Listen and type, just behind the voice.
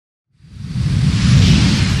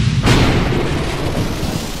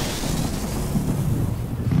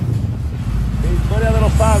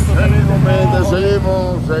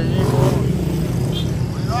Seguimos.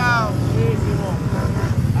 Cuidado.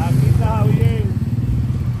 Aquí está Javier.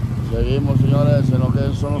 Seguimos, señores, en lo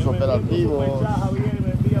que son los operativos.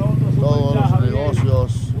 Todos los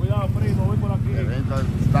negocios. Cuidado, primo, voy por aquí. De venta de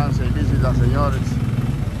sustancias ilícitas, señores.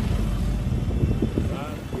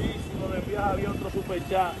 Había otro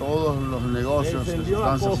superchat. Todos los negocios de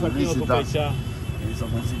sustancias ilícitas en San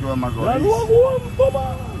Francisco de Macorís.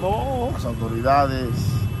 No. Las autoridades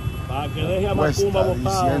para que deje a Macumba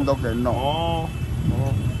diciendo que no. No.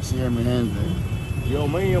 Sí, mi gente. Dios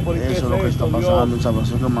mío, ¿por qué eso es lo que está pasando en San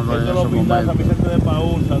Francisco de Macorís en estos momentos. De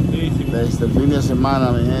Paúl, santísimo. Desde el fin de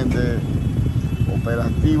semana, mi gente,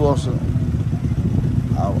 operativos,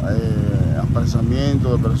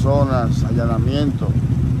 apresamiento de personas, allanamiento.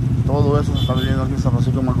 Todo eso se está viviendo aquí en San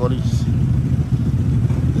Francisco de Macorís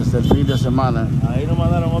desde el fin de semana. Ahí nos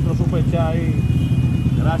mandaron otro superchat ahí.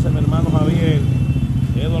 Gracias, mi hermano Javier.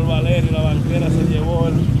 Eduardo Valerio, la banquera se llevó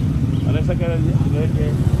parece que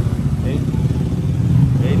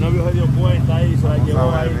el novio se dio cuenta ahí, se la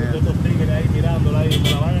llevó ahí, estos tigres ahí mirándola ahí,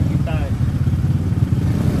 me la van a quitar.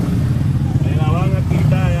 Me la van a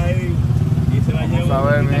quitar ahí y se la llevó. De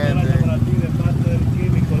parte del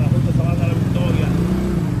químico, la Junta Sabana de la Victoria.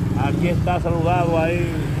 Aquí está saludado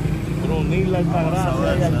ahí, Brunil la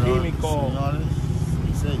Altagracia ahí al químico.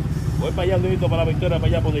 Voy para allá, Luisito, para la Victoria, para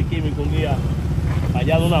allá por el químico un día. Para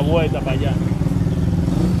allá de una vuelta, para allá.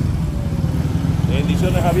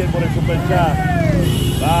 Bendiciones, Javier, por el superchat.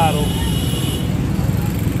 Claro.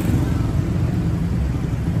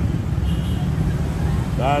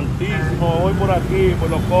 Santísimo, voy por aquí, por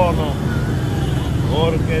los conos.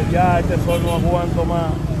 Porque ya este sol no aguanto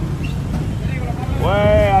más.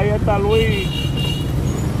 Pues ahí está Luis.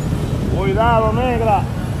 Cuidado, negra.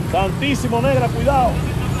 Santísimo, negra, cuidado.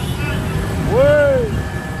 Pues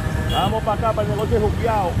vamos para acá, para el negocio de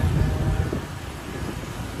juqueado.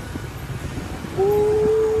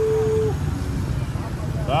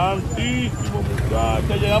 Santísimo,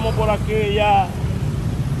 muchachos. Llegamos por aquí ya.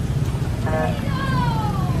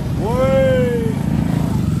 Pues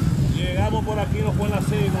llegamos por aquí, nos fue en la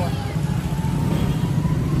cigua.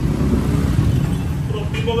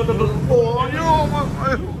 ¡Coño!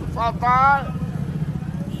 ¡Fatal!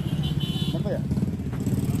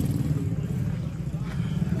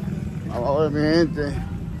 Vamos a ver, mi gente.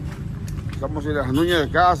 Estamos en las Núñez de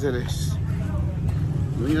Cáceres.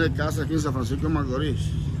 Núñez de Cáceres, aquí en San Francisco de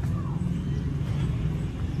Macorís.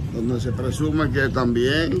 Donde se presume que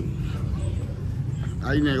también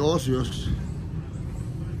hay negocios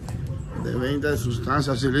de venta de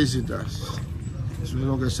sustancias ilícitas. Eso es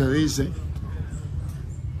lo que se dice.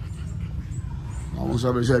 Vamos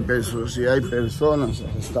a ver si hay personas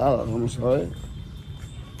arrestadas. Vamos a ver.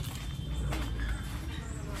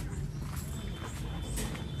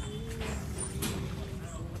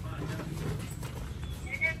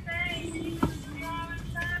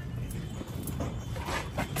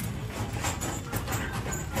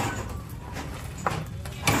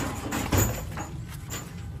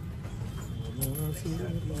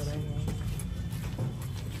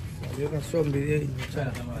 Salió una zombie de ahí,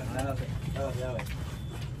 muchachos.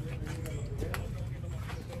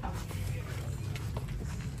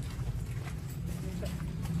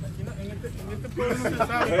 En este pueblo no se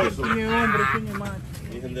sabe quién es hombre, quién es macho.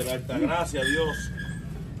 Virgen de la Altagracia, Dios.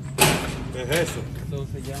 ¿Qué es eso? Eso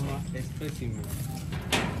se llama espécimen.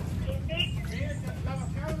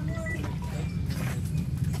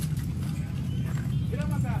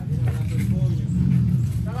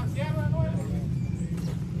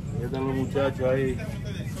 Ahí están los muchachos ahí.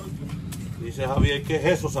 Dice Javier, ¿qué es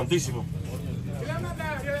eso, santísimo?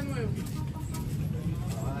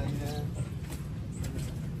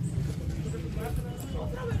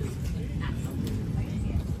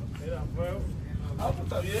 Ah, pues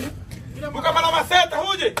está bien. Búscame la maceta,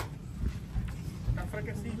 huye. Está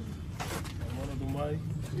fresquecito. Hermano, tú más.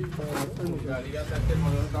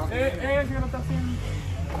 Ese que lo está haciendo.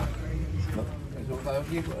 Eso está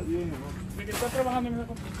aquí, De que está trabajando en esa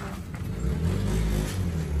construcción.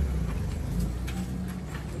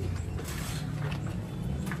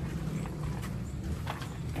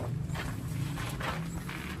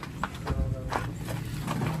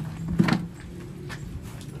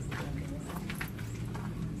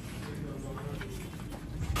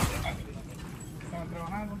 Estaban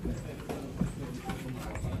trabajando.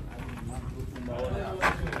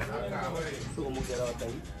 ¿Cómo queda hasta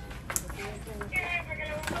ahí?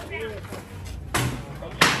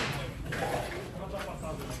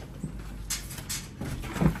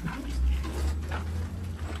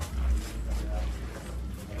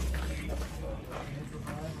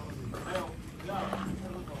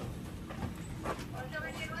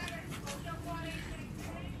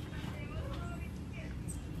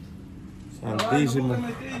 Santísimo.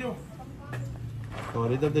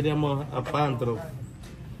 Ahorita teníamos a Pantro.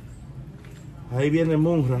 Ahí viene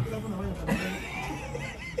Munra.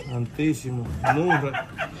 Santísimo. Munra.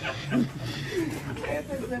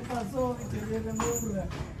 Este se pasó y que viene Munra.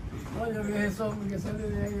 No, yo vi ese hombre que sale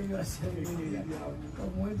de ahí, gracias a Dios.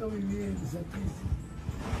 Como esto viviendo, santísimo.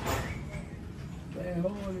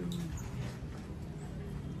 Mejor.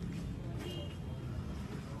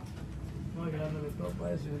 No, grande de todo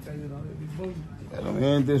para eso, se cayó una vez. Pero mi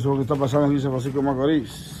gente, eso es lo que está pasando aquí en San Francisco de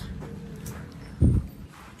Macorís.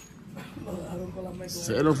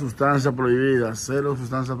 Cero sustancia prohibida,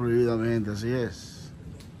 mi gente, así es.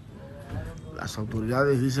 Las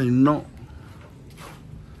autoridades dicen no.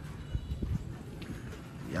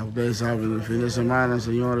 Ya ustedes saben, el fin de semana,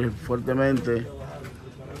 señores, fuertemente,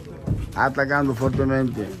 atacando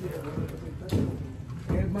fuertemente.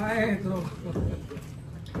 El maestro.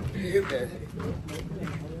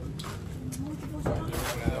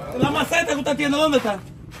 La maceta que usted tiene, ¿dónde está?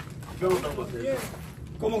 Yo no tengo maceta.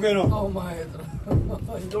 ¿Cómo que no? No, maestro.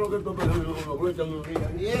 Yo lo que estoy pensando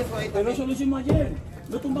es Y eso ahí, pero eso lo hicimos ayer.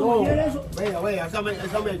 ¿No tumbamos ayer eso? Vea, esa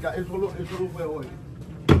meca, eso no fue hoy.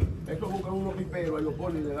 Eso buscan unos piperos, ahí lo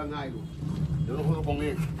ponen y le dan algo. Yo no juego con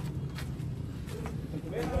eso.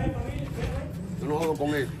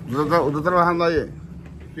 ¿Usted está trabajando ayer?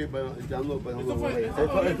 Sí, pero echando. Eso fue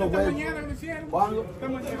esta mañana que lo hicieron. ¿Cuándo? Esta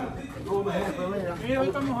mañana. No, jefe, vea. Mira, hoy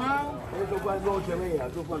está mojado. Eso fue anoche, vea.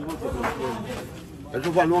 Eso fue anoche que lo hicieron.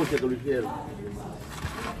 Eso fue anoche que lo hicieron.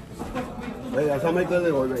 Vea, esa meca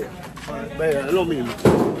de hoy, vea. Vea, es lo mismo.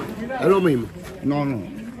 Es lo mismo. No.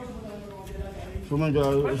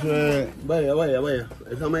 Eso es... Vea.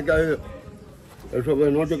 Esa meca es... Eso fue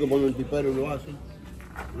anoche que ponen el tipero y lo hacen.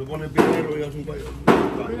 Lo ponen el pipero y hacen un payo.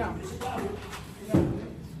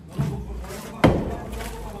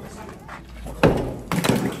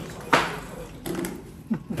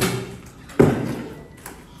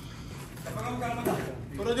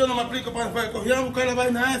 Pero yo no me explico para coger a buscar la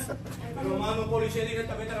vaina esa. Pero mando policía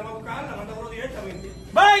directamente, la va a buscar, la manda uno directamente.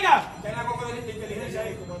 ¡Venga! Ten la coca de inteligencia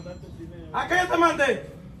ahí. ¿A qué yo te mandé?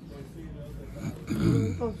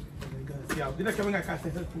 Dile que venga acá, ese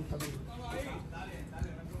es el puta.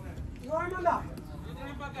 No hay mandado.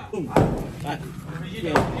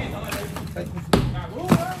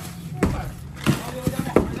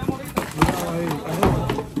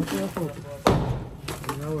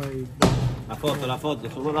 La foto,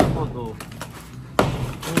 solo la foto.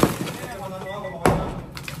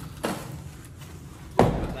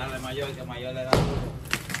 Dale mayor, que mayor le da.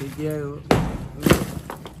 Sí, Diego.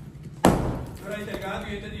 Pero ahí te gato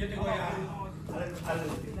y yo te voy al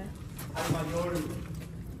mayor.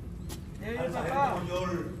 Al sargento mayor.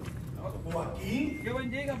 Por aquí. Dios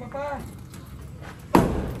bendiga, papá.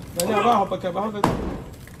 Dale abajo, porque abajo te...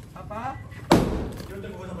 Papá. Yo no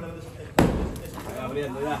tengo buena palabra de esa.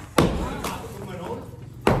 Abriendo ya.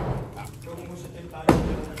 Yo como 70 años.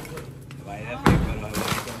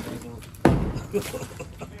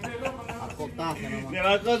 Me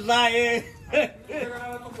va a contar, Ay,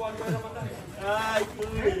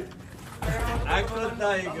 cuy. Ay,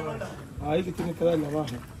 contar ahí, Ahí que tiene que darle abajo.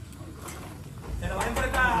 Te la vas a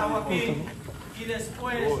enfrentar a Joaquín y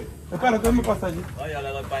después. Espera, ¿qué me pasa allí? Oye, yo le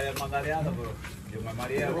doy para el mandariano, pero yo me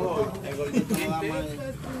maría. El gordito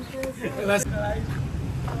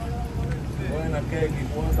Buena, Keki,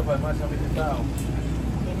 ¿cuánto para más ha visitado?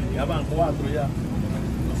 Ya van 4 ya.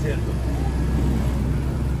 Lo siento.